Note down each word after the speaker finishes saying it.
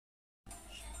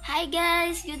Hi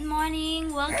guys! Good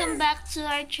morning! Welcome back to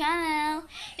our channel!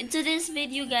 In today's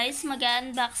video guys,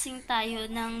 mag-unboxing tayo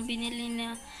ng binili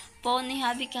na phone ni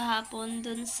Habi kahapon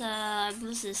dun sa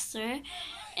Gloucester.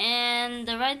 And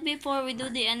right before we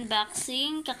do the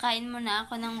unboxing, kakain muna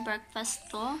ako ng breakfast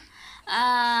ko.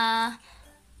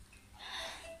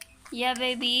 Yeah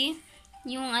baby,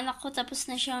 yung anak ko tapos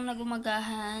na siyang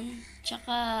nagumagahan,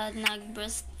 tsaka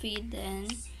nag-breastfeed din.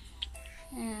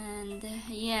 And,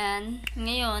 yan.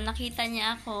 Ngayon, nakita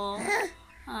niya ako.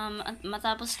 At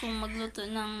matapos kong magluto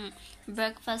ng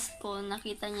breakfast ko,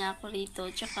 nakita niya ako rito.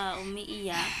 Tsaka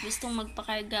umiiyak. Gustong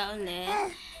magpakarga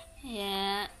ulit.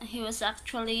 Yeah. He was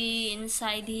actually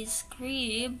inside his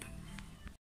crib.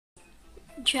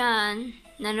 Diyan,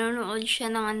 nanonood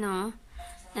siya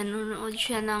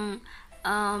ng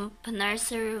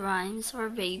nursery rhymes or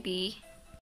baby.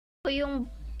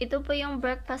 Ito po yung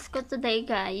breakfast ko today,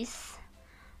 guys.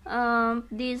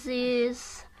 This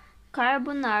is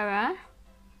carbonara,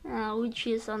 which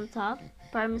is on top,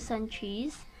 parmesan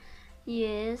cheese.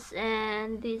 Yes,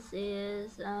 and this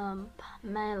is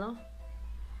Milo.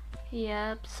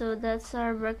 Yep, so that's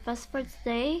our breakfast for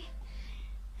today.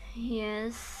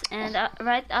 Yes, and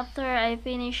right after I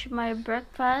finish my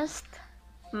breakfast,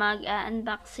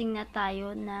 mag-unboxing na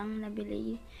tayo ng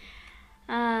nabili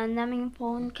naming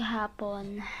phone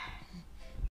kahapon.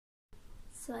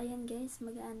 So, ayan guys,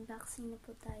 mag-unboxing na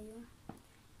po tayo.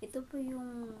 Ito po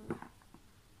yung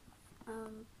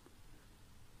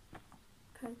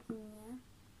curtain niya.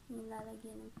 Yung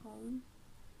lalagyan ng phone.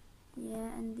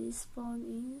 Yeah, and this phone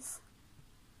is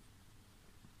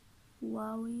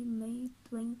Huawei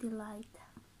MATE20 Lite.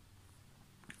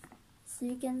 So,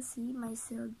 you can see, may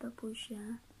sealed pa po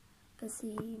siya.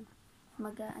 Kasi,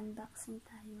 mag-unboxing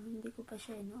tayo. Hindi ko pa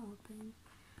siya ino-open.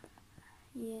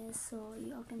 Yes, so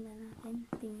i-open na natin.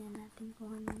 Tingnan natin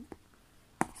kung ano.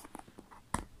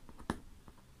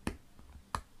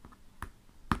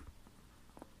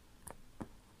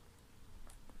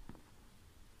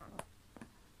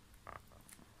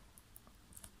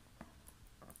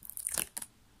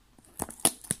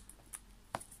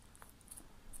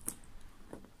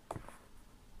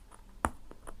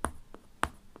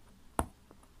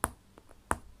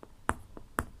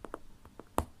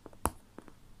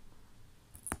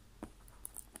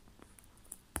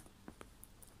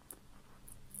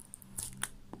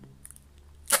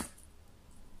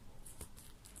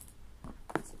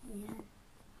 Ayan.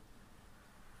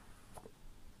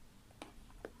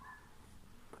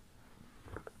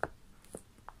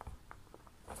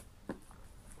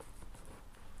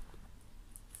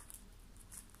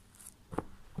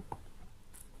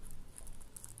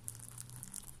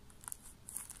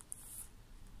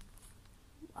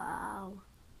 Wow.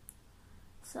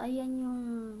 So, ayan yung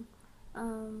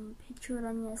picture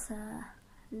niya sa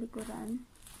likuran.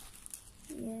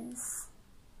 Yes.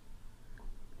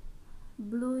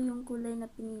 Blue yung kulay na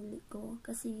pinili ko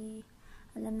kasi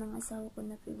alam ng asawa ko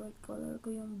na favorite color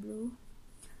ko yung blue.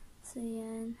 So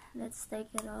yan, let's take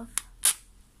it off.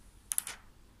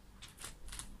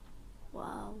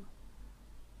 Wow,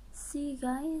 see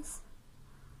guys,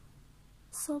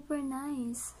 super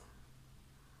nice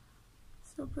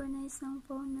ng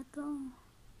phone na to,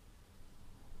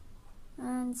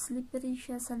 and slippery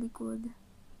siya sa likod.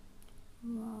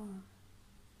 Wow.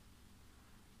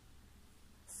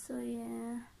 So,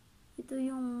 yeah. Ito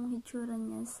yung hitsura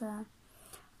niya sa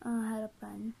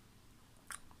harapan.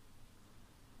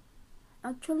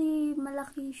 Actually,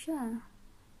 malaki siya.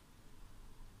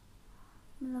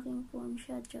 Malaking phone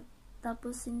siya.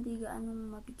 Tapos, hindi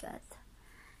gaanong mabigat.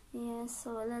 Yeah,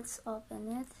 so, let's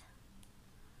open it.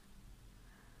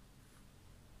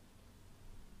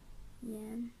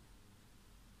 Yan.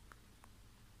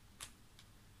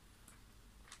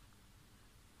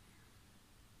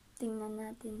 Tingnan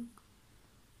natin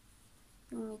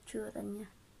yung itsura niya.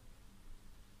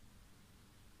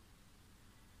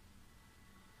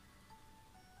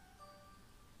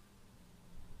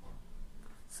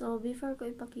 So, before ko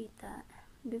ipakita,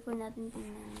 before natin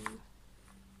tingnan,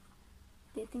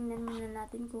 titingnan muna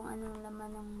natin kung anong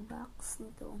laman ng box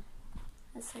nito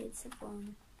aside sa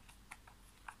phone.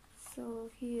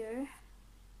 So, here,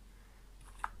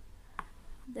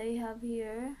 they have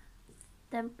here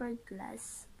tempered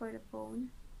glass for the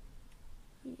phone.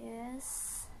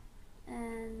 Yes,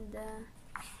 and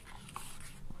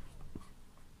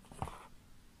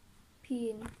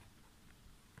pin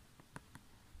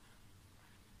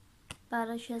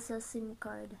para siya sa SIM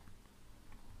card.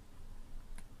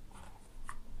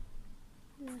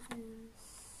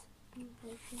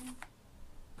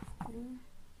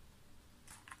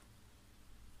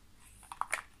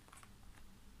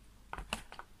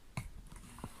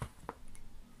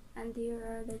 And here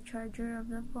are the charger of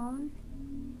the phone.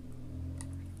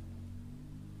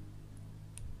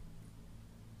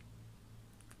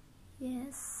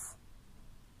 Yes.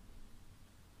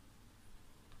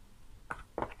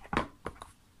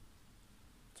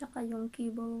 Tsaka yung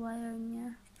cable wire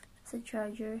niya sa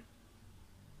charger.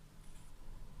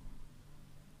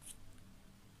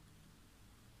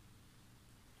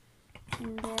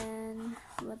 And then,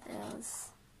 what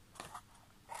else?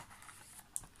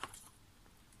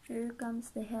 Here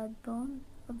comes the headphone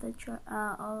of the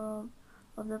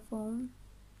of the phone.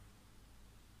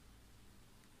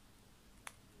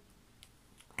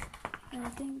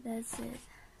 I think that's it.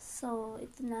 So,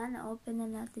 ito na-open na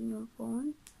natin yung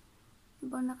phone. Ano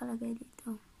bang nakalagay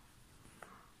dito?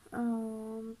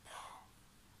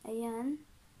 Ayan.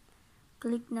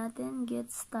 Click natin,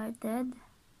 get started.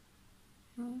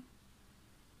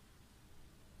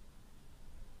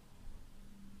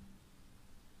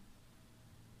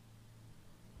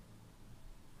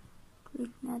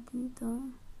 Click natin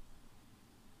ito.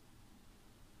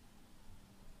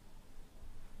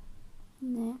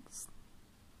 Next.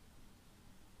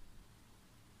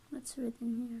 What's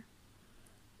written here?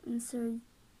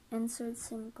 Insert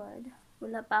SIM card.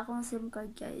 Wala pa akong SIM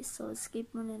card, guys. So,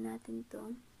 skip muna natin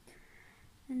to.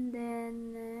 And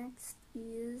then, next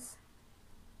is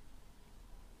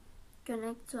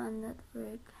connect to a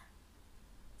network.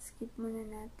 Skip muna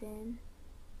natin.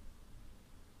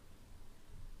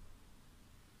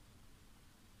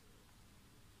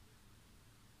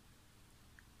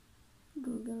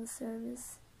 Google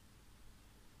service.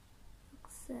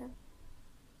 Accept.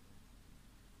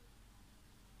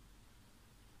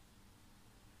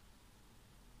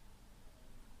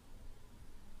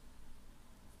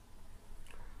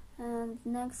 And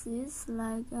next is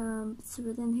like it's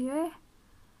written here.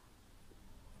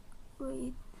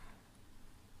 Wait.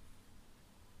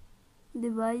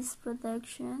 Device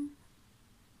protection.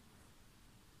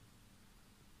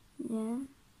 Yeah.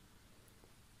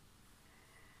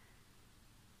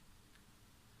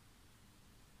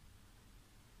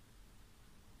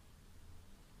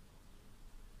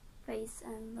 Face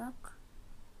unlock.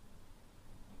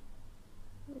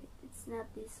 Wait, it's not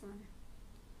this one.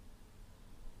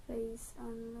 Face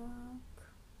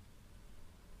unlock.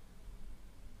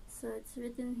 So it's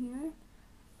written here.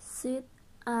 Set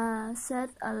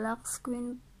a lock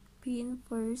screen pin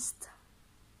first.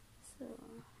 So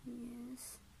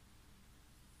yes.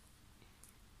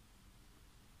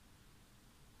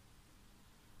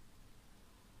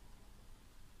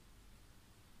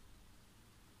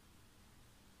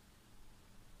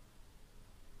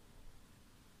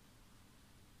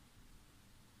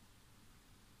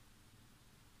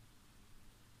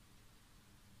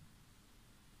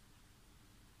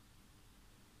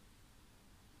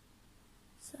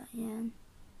 So ayan.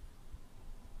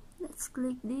 Let's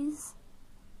click this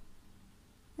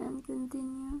and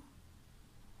continue.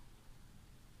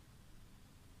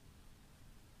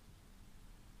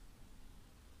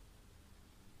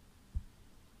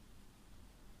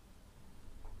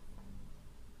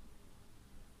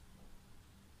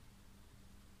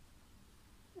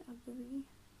 Agree.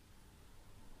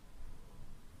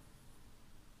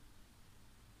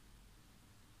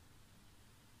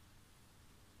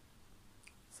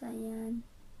 So ayan.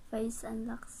 Face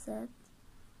unlock set.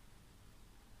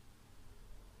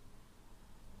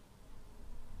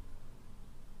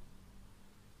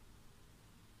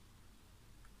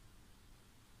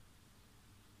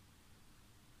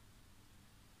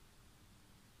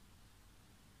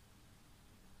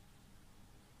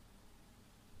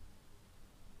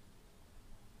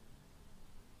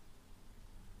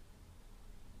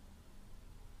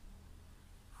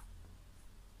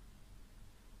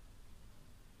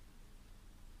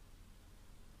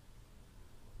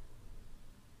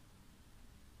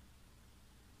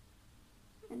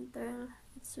 Enter,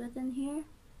 it's written here.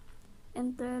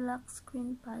 Enter lock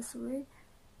screen password.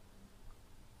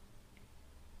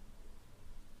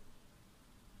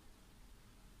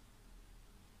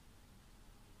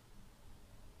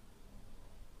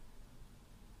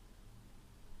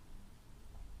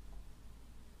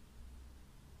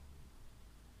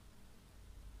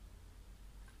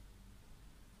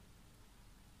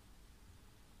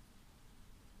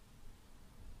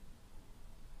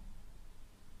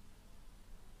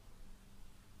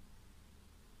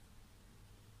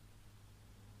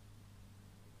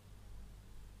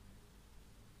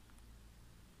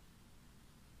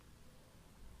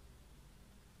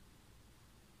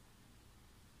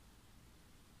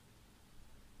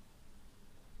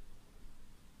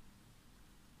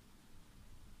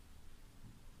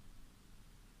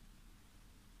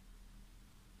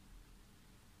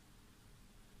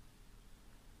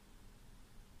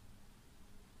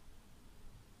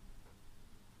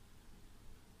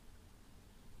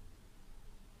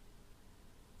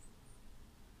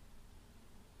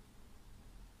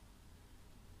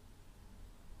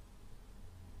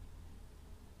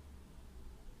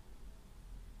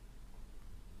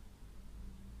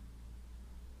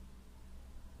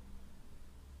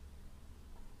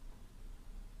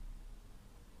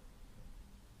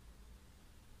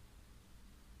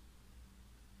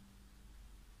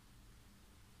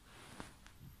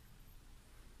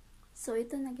 So,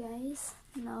 ito na guys.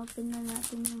 Na-open na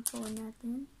natin yung phone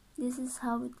natin. This is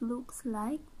how it looks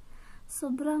like.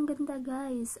 Sobrang ganda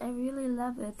guys. I really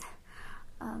love it.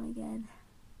 Oh my god.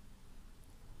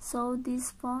 So,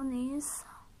 this phone is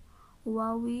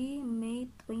Huawei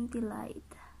MATE20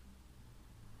 Lite.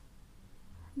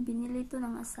 Binili ito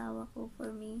ng asawa ko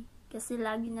for me. Kasi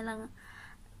lagi na lang,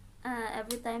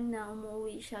 every time na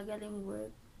umuwi siya galing work,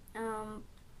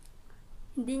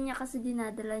 hindi niya kasi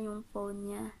dinadala yung phone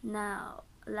niya na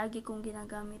lagi kong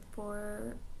ginagamit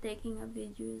for taking a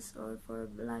videos or for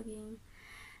vlogging.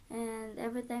 And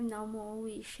every time na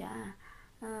umuwi siya,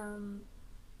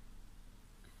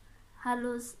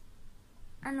 halos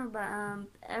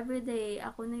everyday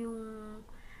ako na yung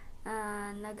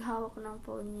naghawak ng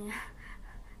phone niya.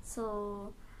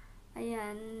 So,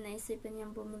 ayan, naisipan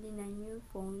niyang bumili ng new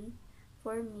phone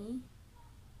for me.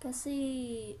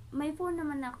 Kasi, may phone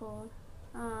naman ako.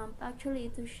 Actually,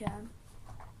 ito siya.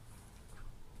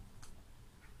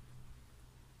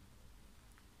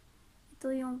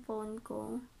 Ito yung phone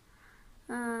ko.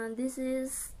 This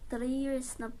is 3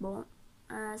 years na po.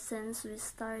 Since we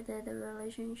started a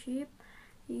relationship.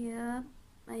 Yep,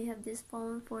 I have this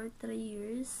phone for 3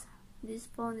 years. This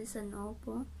phone is an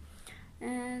Oppo.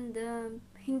 And,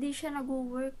 hindi siya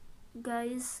nag-work,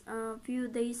 guys, few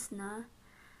days na.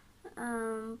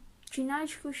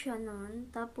 Chinarge ko siya noon.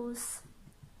 Tapos,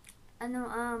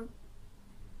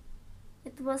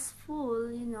 it was full,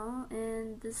 you know,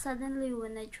 and suddenly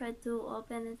when I tried to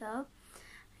open it up,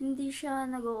 hindi siya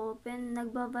nag-open,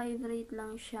 nagba-vibrate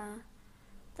lang siya.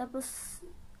 Tapos,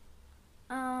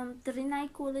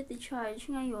 trinay ko ulit i-charge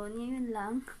ngayon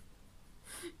lang.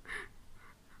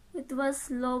 It was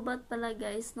low bat pala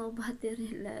guys, no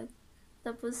battery left.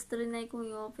 Tapos, trinay kong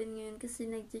i-open ngayon kasi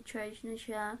nag-charge na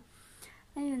siya.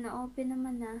 Ayun, na-open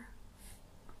naman na.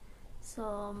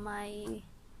 So, may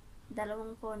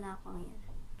dalawang phone na ako ngayon.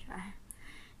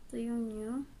 Ito yung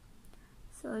new.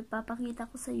 So, ipapakita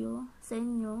ko sa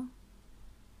inyo,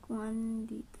 kung ano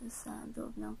dito sa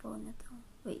loob ng phone na to.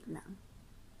 Wait lang.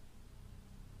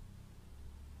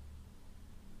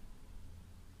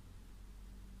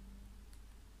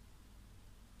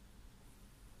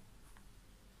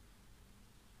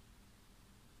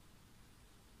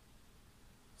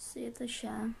 So, ito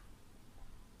siya.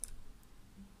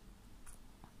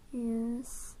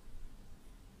 Yes.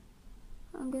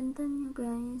 Ang ganda niyo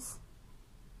guys.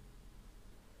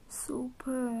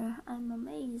 Super. I'm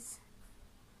amazed.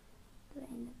 Do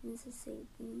I end up in sa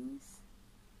settings?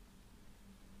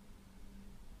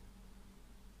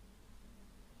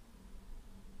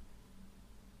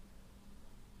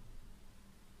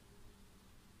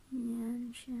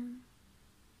 Yan siya.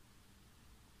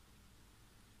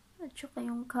 At saka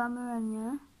yung camera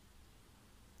niya.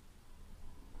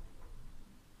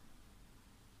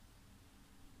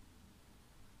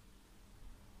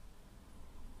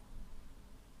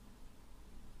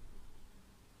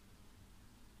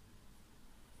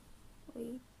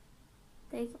 Wait.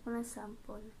 Take ko ng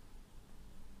sample.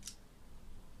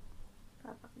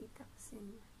 Papakita ko sa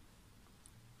inyo.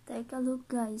 Take a look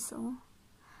guys, oh.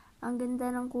 Ang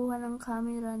ganda ng kuha ng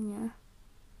camera niya.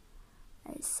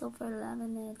 I super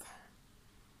loving it.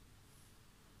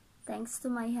 Thanks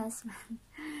to my husband.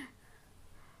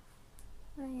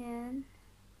 Ayan.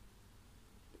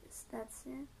 Yes, that's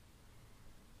it.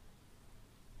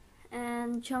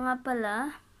 And siya nga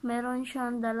pala, meron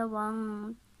siyang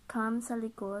dalawang cam sa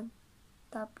likod.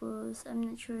 Tapos, I'm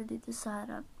not sure dito sa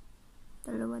harap.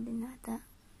 Dalawa din ata.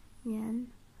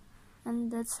 Yan. And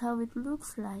that's how it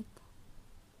looks like.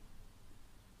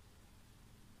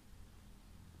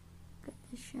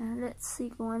 Ganda siya. Let's see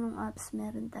kung anong apps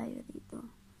meron tayo dito.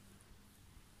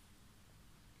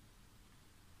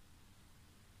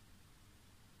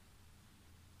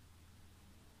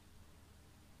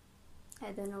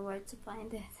 I don't know where to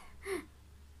find it.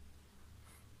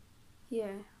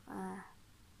 Here,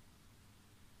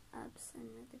 apps and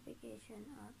notification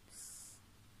apps.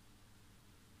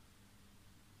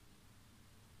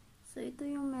 So, ito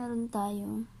yung meron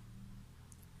tayo.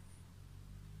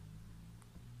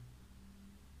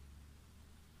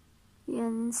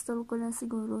 Yan, install ko na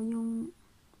siguro yung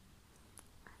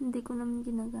hindi ko naman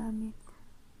ginagamit.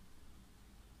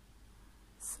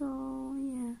 So,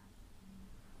 yeah.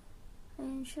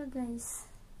 Ayan siya guys.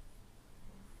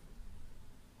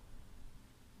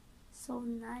 So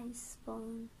nice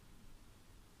phone.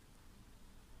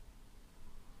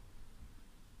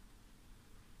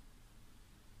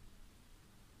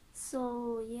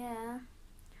 So, yeah.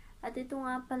 At ito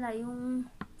nga pala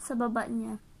yung sa baba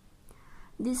niya.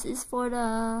 This is for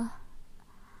the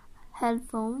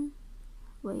headphone.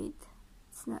 Wait,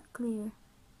 it's not clear.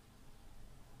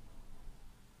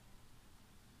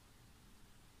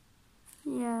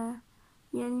 Yeah.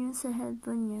 Yan yung sa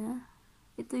headphone niya.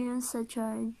 Ito yung sa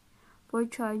for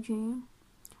charging.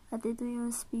 At ito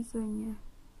yung speaker niya.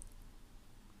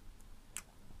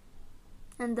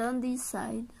 And on this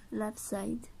side, left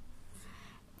side,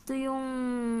 ito yung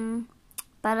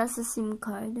para sa SIM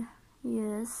card.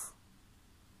 Yes.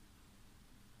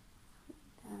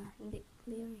 Hindi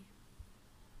clear.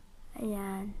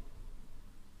 Ayan.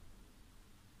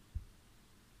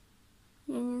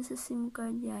 Yan yung sa SIM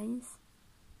card, guys.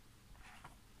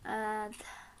 At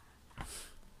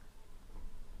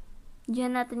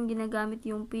diyan natin ginagamit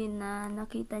yung pin na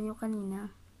nakita nyo kanina.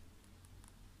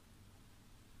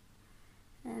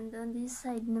 And on this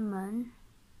side naman,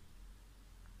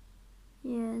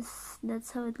 yes,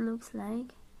 that's how it looks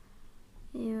like.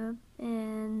 Yep.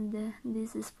 And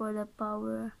this is for the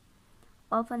power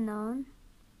off and on,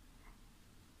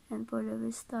 and for the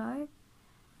restart.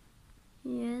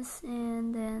 Yes.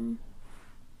 And then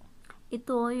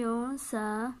ito yung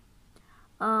sa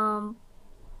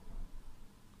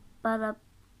para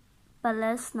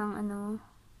palas ng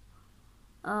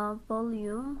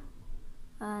volume,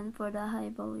 and for the high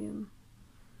volume.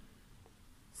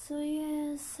 So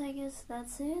yes, I guess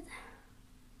that's it.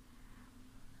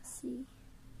 See,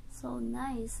 so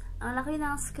nice. Ang laki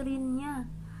ng screen niya.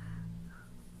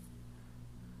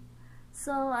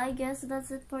 So I guess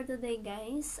that's it for today,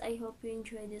 guys. I hope you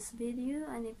enjoyed this video,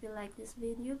 and if you like this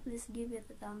video, please give it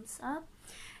a thumbs up.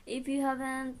 If you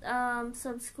haven't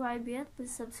subscribed yet,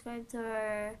 please subscribe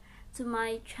to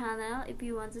my channel if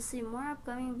you want to see more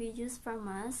upcoming videos from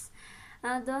us.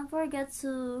 Don't forget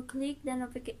to click the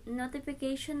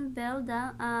notification bell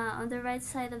down on the right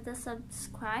side of the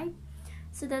subscribe,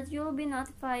 so that you will be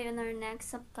notified on our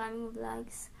next upcoming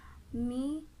vlogs,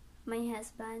 me, my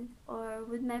husband, or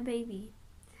with my baby.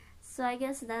 So I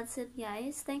guess that's it,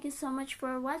 guys. Thank you so much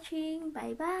for watching.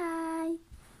 Bye bye.